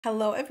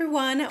Hello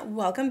everyone,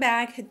 welcome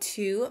back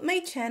to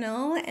my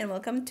channel and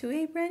welcome to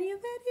a brand new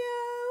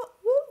video.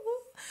 Woo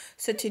woo.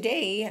 So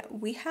today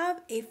we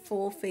have a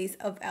full face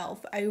of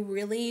e.l.f. I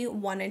really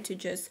wanted to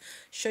just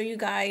show you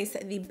guys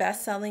the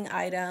best-selling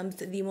items,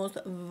 the most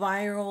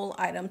viral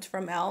items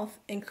from e.l.f.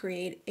 and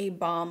create a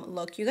bomb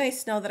look. You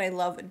guys know that I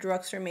love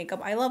drugstore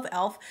makeup. I love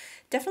e.l.f.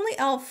 Definitely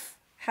e.l.f.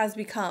 has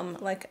become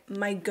like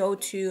my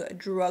go-to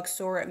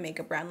drugstore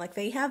makeup brand. Like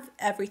they have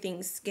everything,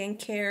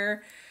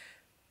 skincare,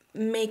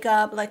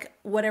 makeup, like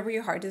whatever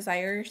your heart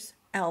desires,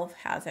 e.l.f.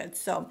 has it.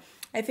 So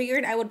I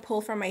figured I would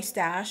pull from my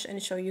stash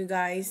and show you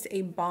guys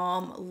a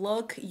bomb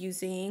look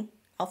using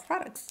e.l.f.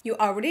 products. You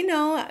already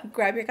know,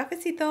 grab your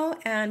cafecito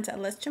and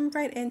let's jump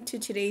right into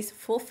today's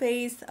full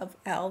face of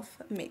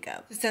e.l.f.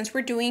 makeup. Since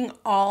we're doing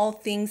all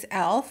things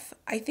e.l.f.,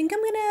 I think I'm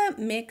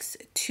gonna mix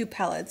two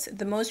palettes.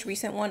 The most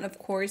recent one, of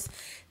course,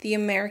 the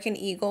American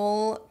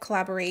Eagle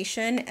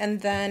collaboration,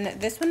 and then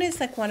this one is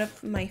like one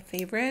of my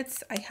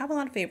favorites. I have a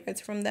lot of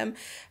favorites from them,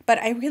 but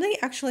I really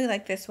actually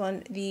like this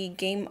one, the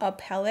Game Up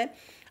palette.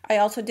 I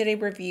also did a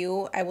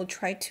review. I will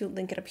try to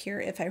link it up here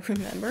if I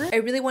remember. I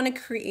really want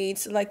to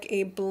create like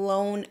a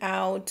blown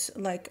out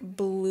like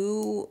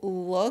blue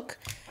look,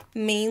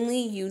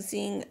 mainly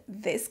using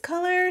this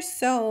color.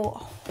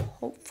 So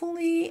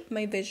hopefully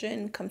my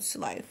vision comes to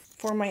life.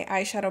 For my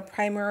eyeshadow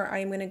primer,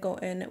 I'm going to go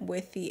in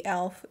with the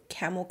e.l.f.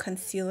 Camel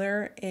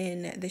Concealer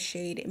in the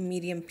shade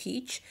Medium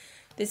Peach.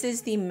 This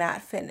is the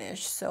matte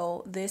finish,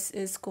 so this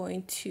is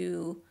going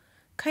to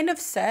kind of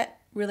set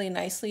really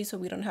nicely so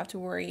we don't have to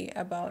worry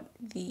about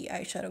the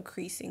eyeshadow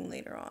creasing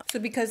later on. So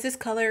because this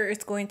color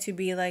is going to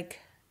be like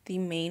the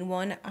main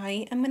one,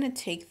 I am going to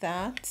take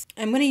that.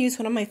 I'm going to use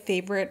one of my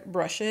favorite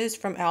brushes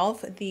from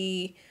e.l.f.,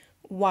 the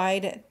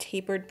wide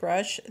tapered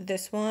brush.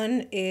 This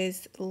one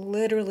is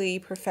literally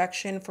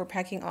perfection for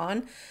packing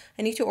on.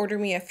 I need to order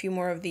me a few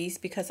more of these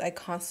because I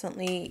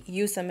constantly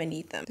use them and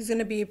need them. This is going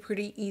to be a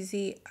pretty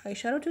easy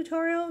eyeshadow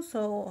tutorial,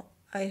 so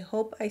I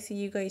hope I see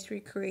you guys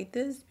recreate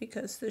this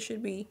because this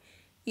should be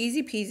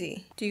easy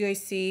peasy. Do you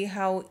guys see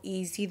how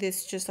easy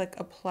this just like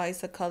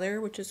applies the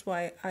color, which is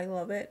why I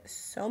love it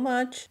so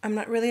much. I'm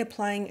not really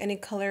applying any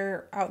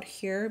color out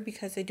here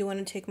because I do want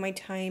to take my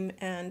time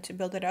and to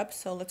build it up.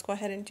 So let's go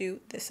ahead and do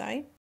this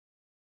side.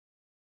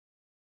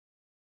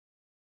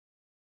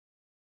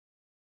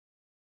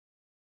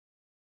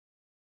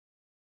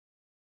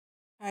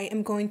 I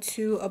am going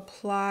to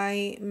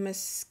apply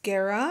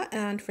mascara,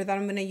 and for that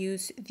I'm going to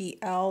use the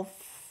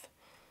e.l.f.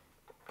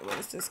 what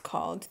is this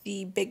called?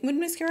 The Big Mood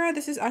mascara.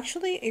 This is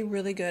actually a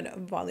really good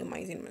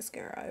volumizing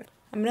mascara.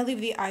 I'm going to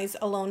leave the eyes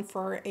alone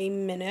for a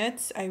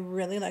minute. I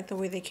really like the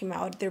way they came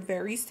out. They're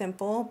very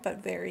simple,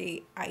 but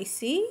very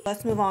icy.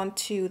 Let's move on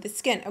to the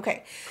skin.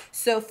 Okay,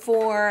 so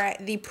for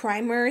the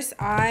primers,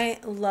 I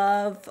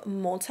love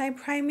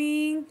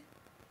multi-priming,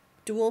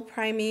 dual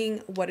priming.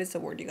 What is the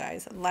word, you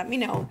guys? Let me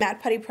know.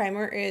 Matte Putty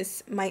Primer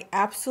is my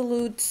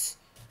absolute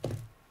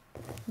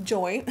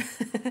joy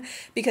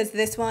because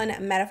this one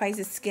mattifies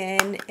the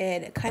skin.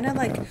 It kind of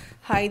like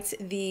hides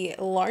the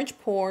large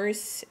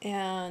pores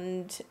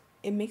and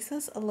it makes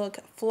us look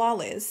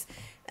flawless.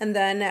 And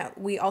then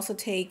we also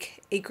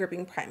take a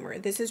gripping primer.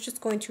 This is just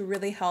going to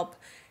really help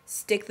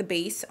stick the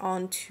base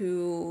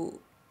onto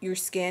your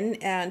skin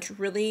and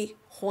really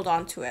hold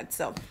on to it.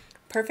 So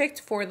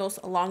perfect for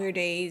those longer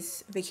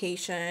days,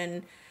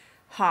 vacation,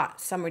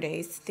 hot summer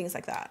days, things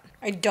like that.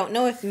 I don't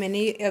know if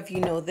many of you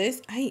know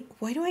this.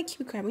 Why do I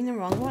keep grabbing the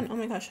wrong one? Oh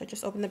my gosh, I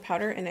just opened the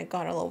powder and it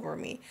got all over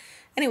me.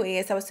 Anyway,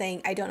 as I was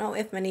saying, I don't know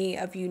if many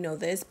of you know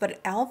this, but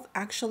e.l.f.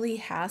 actually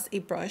has a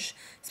brush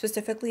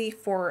specifically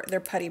for their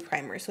putty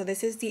primer. So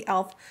this is the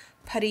e.l.f.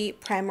 Putty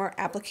Primer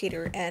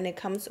Applicator, and it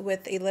comes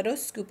with a little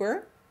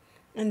scooper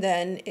and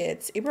then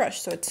it's a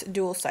brush, so it's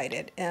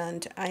dual-sided.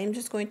 And I am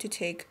just going to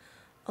take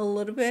a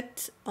little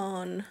bit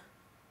on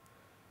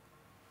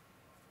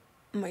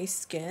my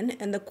skin,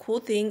 and the cool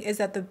thing is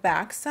that the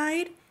back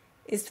side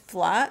is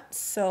flat,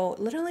 so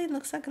literally it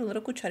looks like a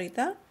little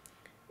cucharita.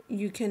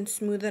 You can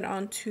smooth it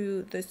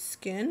onto the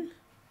skin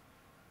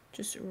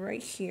just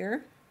right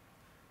here.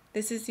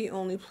 This is the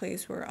only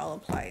place where I'll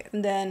apply it,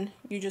 and then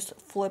you just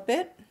flip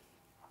it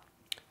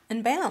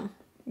and bam,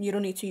 you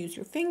don't need to use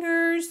your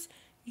fingers.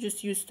 You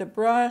just use the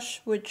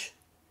brush, which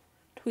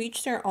to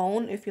each their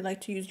own. If you like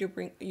to use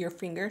your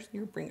fingers.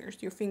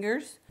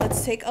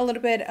 Let's take a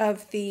little bit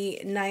of the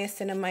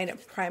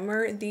niacinamide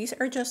primer. These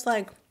are just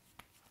like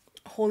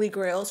holy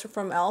grails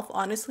from e.l.f.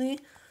 Honestly,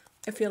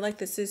 I feel like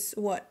this is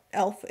what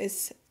e.l.f.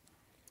 is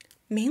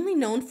mainly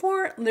known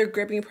for, their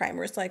gripping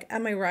primers. Like,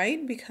 am I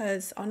right?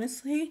 Because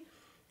honestly,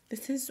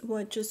 this is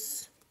what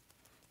just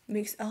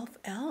makes e.l.f.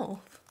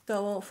 e.l.f.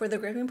 So for the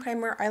gripping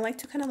primer, I like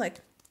to kind of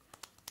like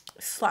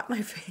slap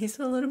my face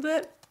a little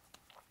bit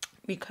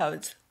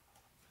because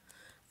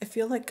I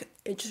feel like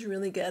it just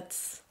really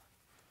gets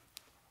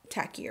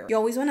tackier. You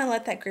always want to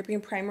let that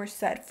gripping primer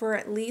set for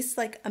at least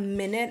like a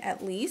minute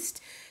at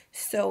least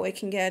so it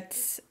can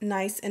get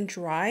nice and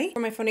dry. For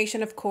my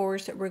foundation, of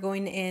course, we're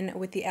going in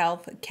with the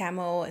e.l.f.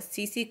 Camo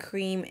CC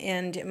Cream,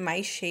 and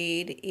my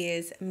shade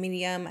is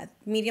medium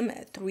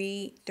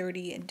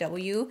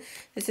 330W.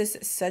 This is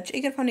such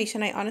a good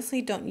foundation. I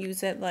honestly don't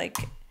use it like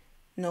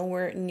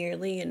nowhere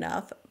nearly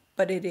enough,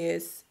 but it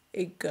is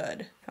a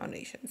good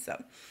foundation.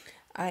 So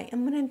I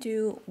am going to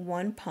do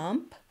one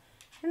pump.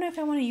 I don't know if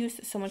I want to use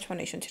so much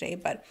foundation today,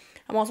 but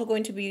I'm also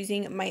going to be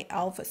using my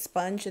e.l.f.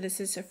 sponge. This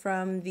is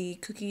from the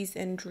Cookies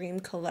and Dream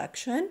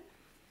collection.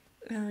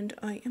 And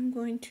I am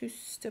going to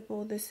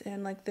stipple this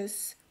in like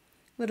this.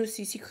 Little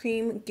CC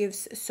cream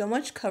gives so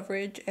much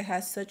coverage. It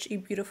has such a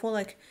beautiful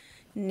like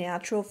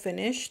natural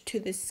finish to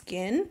the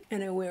skin,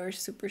 and it wears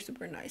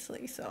super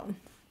nicely. So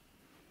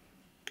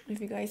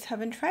if you guys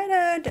haven't tried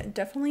it,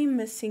 definitely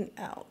missing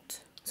out.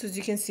 So as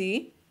you can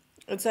see,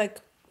 it's like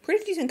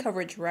pretty decent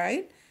coverage,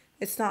 right?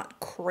 It's not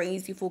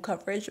crazy full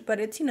coverage, but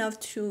it's enough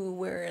to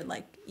where it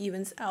like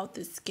evens out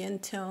the skin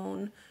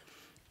tone.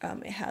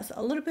 It has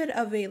a little bit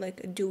of a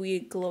like dewy,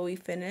 glowy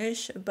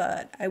finish,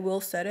 but I will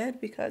set it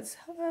because,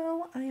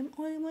 hello, I am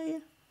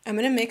oily. I'm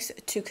going to mix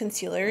two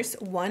concealers.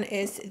 One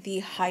is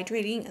the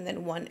hydrating and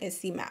then one is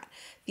the matte.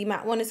 The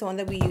matte one is the one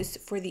that we use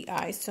for the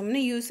eyes. So I'm going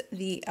to use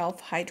the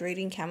e.l.f.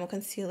 Hydrating Camo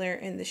Concealer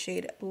in the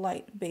shade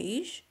Light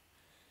Beige.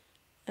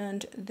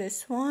 And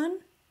this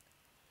one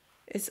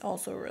is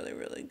also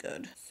really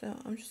good. So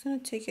I'm just going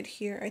to take it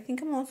here. I think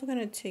I'm also going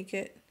to take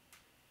it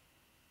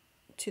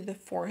to the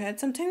forehead.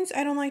 Sometimes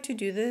I don't like to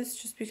do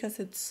this just because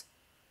it's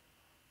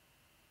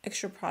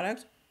extra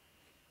product.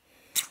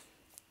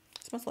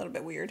 It smells a little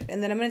bit weird.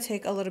 And then I'm going to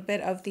take a little bit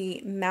of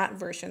the matte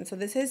version. So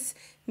this is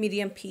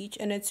medium peach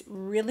and it's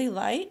really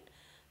light,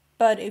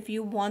 but if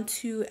you want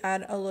to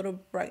add a little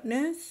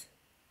brightness,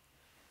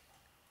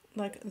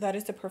 like that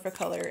is the perfect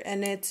color,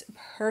 and it's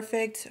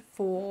perfect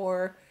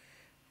for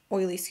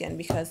oily skin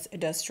because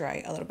it does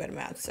dry a little bit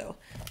matte. So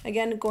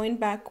again, going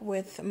back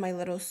with my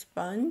little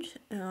sponge,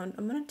 and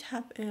I'm going to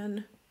tap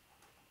in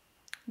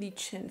the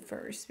chin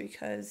first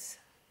because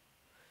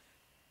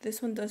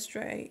this one does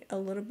dry a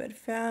little bit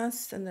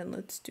fast. And then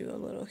let's do a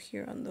little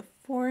here on the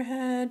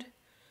forehead,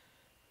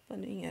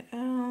 blending it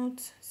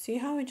out. See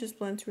how it just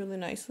blends really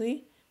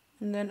nicely?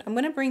 And then I'm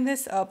going to bring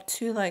this up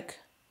to like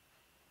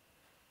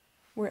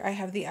where I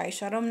have the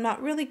eyeshadow. I'm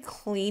not really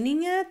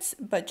cleaning it,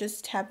 but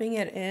just tapping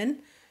it in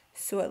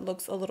so it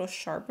looks a little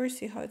sharper.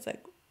 See how it's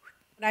like,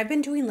 what I've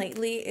been doing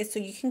lately is so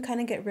you can kind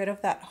of get rid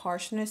of that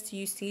harshness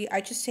you see.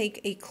 I just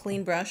take a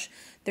clean brush.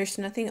 There's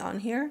nothing on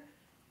here.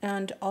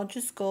 And I'll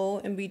just go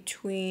in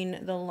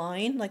between the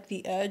line, like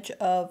the edge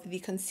of the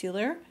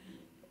concealer,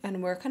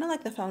 and where kind of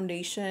like the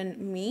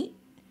foundation meet.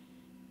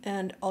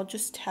 And I'll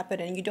just tap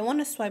it in. You don't want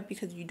to swipe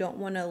because you don't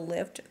want to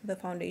lift the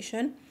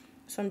foundation.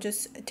 So I'm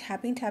just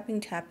tapping.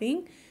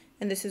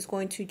 And this is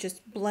going to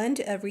just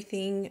blend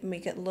everything,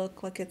 make it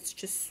look like it's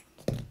just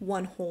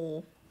one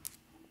whole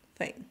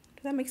thing.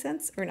 Does that make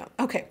sense or not?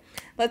 Okay,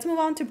 let's move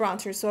on to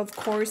bronzers. So of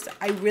course,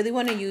 I really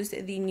want to use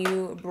the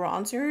new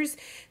bronzers.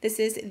 This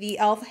is the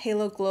e.l.f.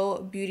 Halo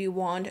Glow Beauty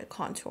Wand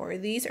Contour.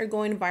 These are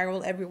going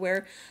viral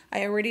everywhere.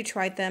 I already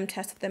tried them,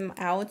 tested them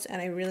out,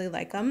 and I really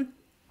like them.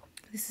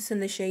 This is in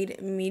the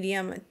shade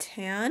Medium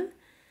Tan.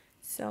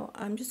 So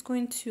I'm just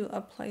going to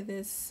apply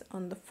this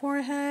on the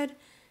forehead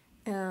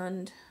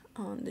and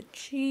on the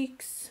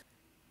cheeks.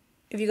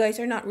 If you guys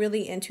are not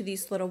really into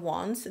these little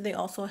wands, they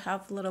also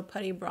have little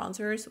putty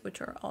bronzers,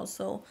 which are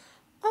also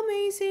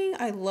amazing.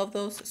 I love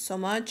those so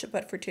much,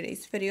 but for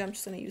today's video, I'm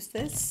just going to use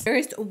this. There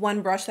is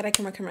one brush that I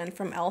can recommend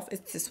from e.l.f.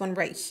 It's this one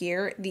right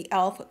here, the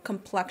e.l.f.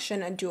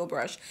 Complexion Duo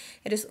Brush.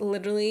 It is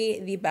literally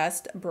the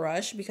best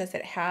brush because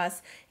it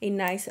has a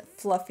nice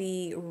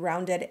fluffy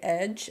rounded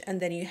edge, and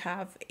then you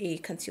have a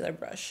concealer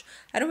brush.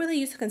 I don't really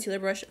use a concealer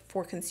brush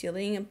for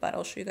concealing, but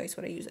I'll show you guys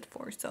what I use it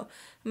for. So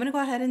I'm going to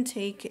go ahead and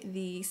take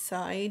the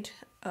side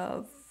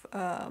of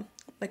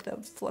like the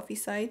fluffy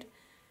side,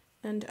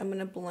 and I'm going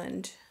to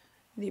blend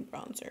the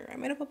bronzer. I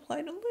might have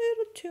applied a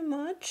little too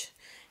much.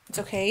 It's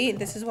okay.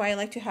 This is why I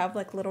like to have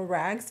like little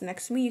rags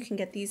next to me. You can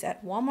get these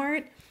at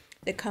Walmart.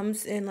 It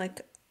comes in like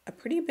a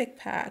pretty big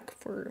pack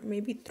for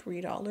maybe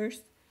 $3.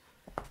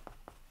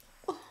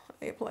 Oh,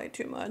 I applied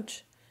too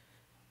much.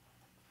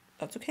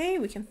 That's okay.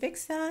 We can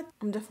fix that.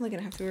 I'm definitely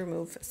gonna have to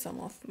remove some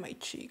of my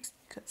cheeks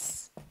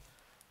because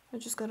I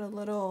just got a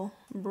little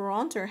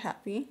bronzer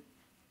happy.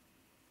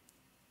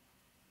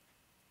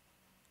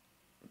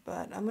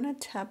 But I'm gonna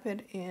tap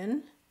it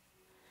in.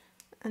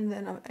 And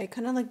then I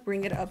kind of like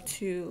bring it up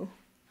to,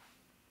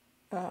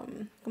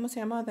 ¿cómo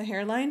se llama? The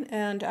hairline.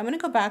 And I'm going to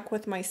go back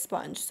with my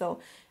sponge. So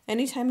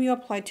anytime you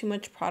apply too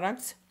much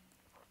product,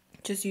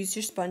 just use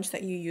your sponge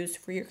that you use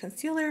for your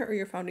concealer or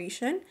your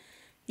foundation.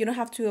 You don't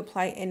have to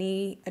apply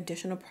any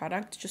additional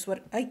product. Just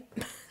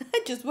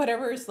just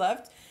whatever is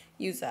left,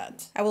 use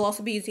that. I will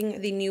also be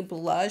using the new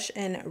blush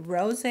in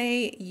Rose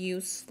You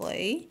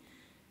Slay.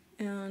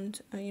 And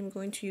I am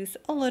going to use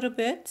a little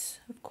bit,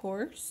 of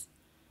course.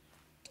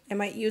 I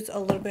might use a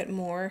little bit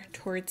more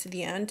towards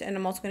the end, and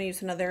I'm also going to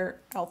use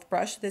another e.l.f.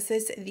 brush. This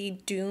is the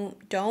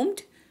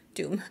domed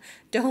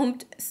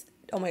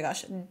oh my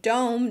gosh,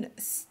 domed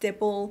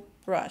stipple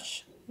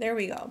brush. There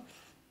we go.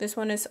 This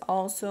one is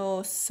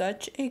also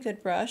such a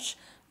good brush.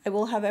 I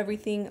will have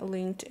everything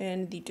linked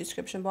in the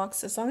description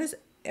box. As long as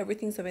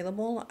everything's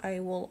available, I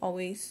will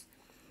always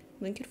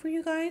link it for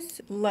you guys.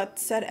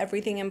 Let's set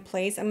everything in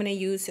place. I'm going to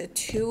use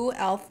two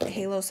e.l.f.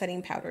 halo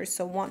setting powders.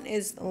 So one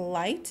is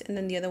light and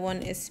then the other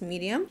one is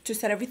medium. To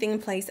set everything in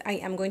place, I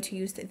am going to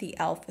use the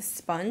e.l.f.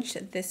 sponge.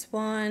 This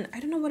one, I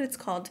don't know what it's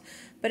called,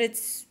 but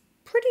it's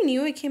pretty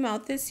new. It came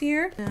out this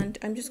year. And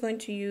I'm just going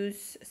to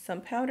use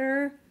some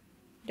powder,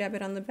 dab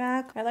it on the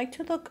back. I like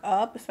to look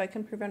up so I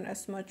can prevent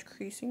as much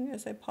creasing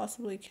as I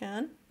possibly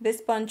can. This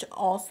sponge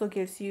also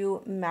gives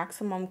you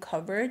maximum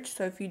coverage,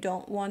 so if you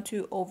don't want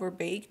to over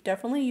bake,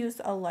 definitely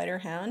use a lighter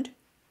hand.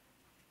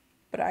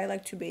 But I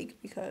like to bake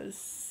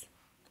because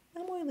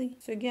I'm oily.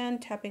 So again,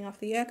 tapping off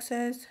the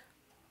excess,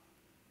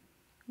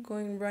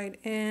 going right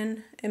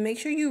in, and make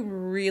sure you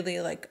really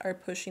are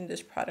pushing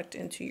this product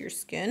into your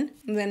skin.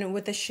 And then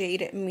with the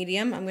shade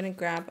medium, I'm gonna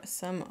grab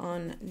some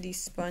on the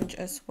sponge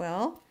as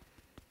well.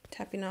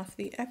 Tapping off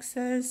the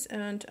excess,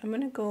 and I'm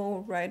gonna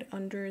go right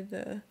under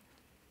the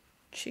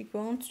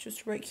cheekbones,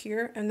 just right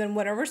here, and then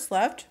whatever's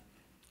left,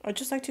 I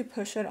just like to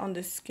push it on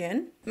the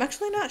skin. I'm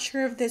actually not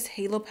sure if this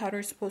halo powder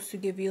is supposed to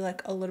give you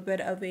a little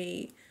bit of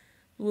a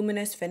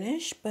luminous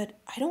finish, but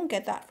I don't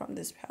get that from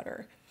this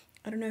powder.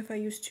 I don't know if I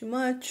use too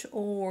much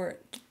or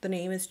the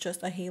name is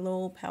just a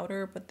halo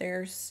powder, but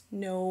there's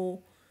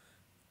no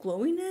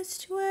glowiness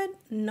to it.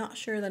 Not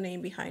sure the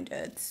name behind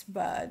it,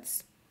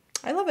 but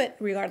I love it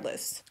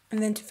regardless.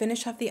 And then to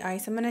finish off the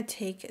eyes, I'm going to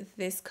take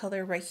this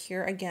color right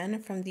here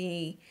again from the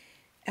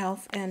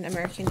e.l.f. and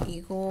American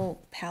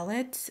Eagle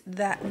palette.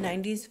 That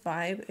 90s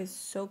vibe is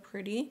so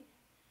pretty.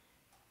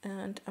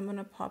 And I'm going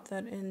to pop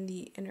that in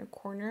the inner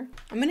corner.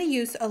 I'm going to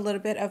use a little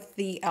bit of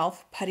the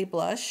e.l.f. Putty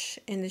Blush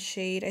in the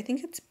shade, I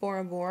think it's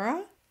Bora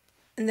Bora.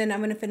 And then I'm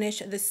going to finish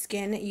the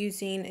skin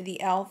using the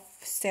e.l.f.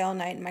 Stale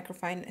Night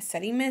Microfine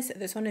Setting Mist.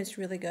 This one is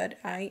really good.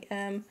 I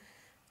am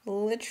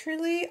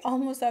literally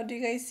almost out. Do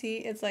you guys see?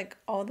 It's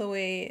all the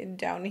way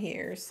down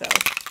here. So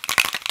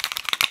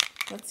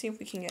let's see if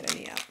we can get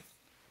any out.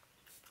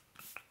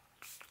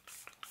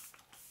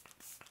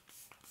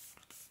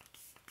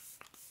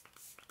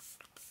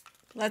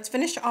 Let's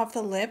finish off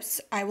the lips.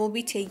 I will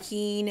be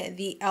taking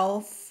the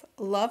e.l.f.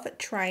 Love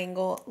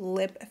Triangle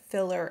Lip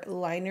Filler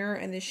Liner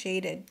in the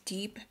shade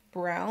Deep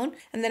Brown.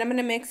 And then I'm going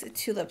to mix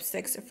two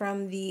lipsticks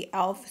from the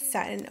e.l.f.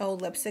 Satin O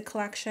Lipstick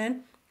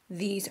Collection.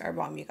 These are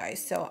bomb, you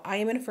guys. So I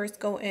am going to first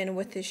go in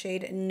with the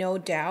shade No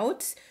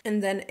Doubt.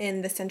 And then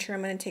in the center,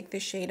 I'm going to take the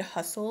shade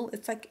Hustle.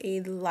 It's like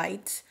a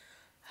light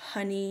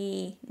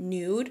honey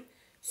nude.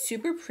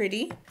 Super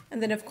pretty.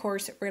 And then, of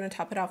course, we're going to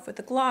top it off with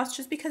the gloss.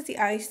 Just because the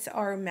eyes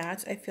are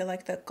matte, I feel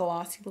like the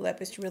glossy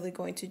lip is really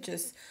going to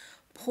just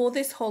pull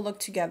this whole look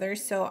together.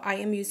 So I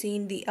am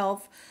using the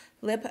e.l.f.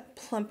 Lip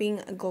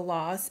Plumping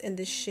Gloss in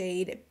the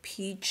shade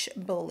Peach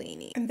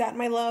Bellini. And that,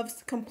 my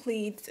loves,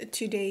 completes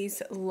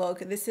today's look.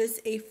 This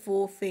is a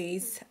full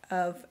face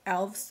of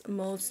e.l.f.'s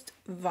most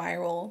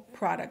viral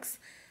products.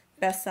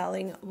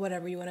 Best-selling,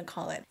 whatever you want to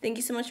call it. Thank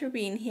you so much for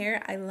being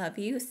here. I love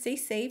you. Stay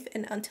safe.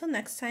 And until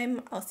next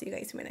time, I'll see you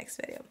guys in my next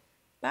video.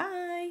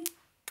 Bye.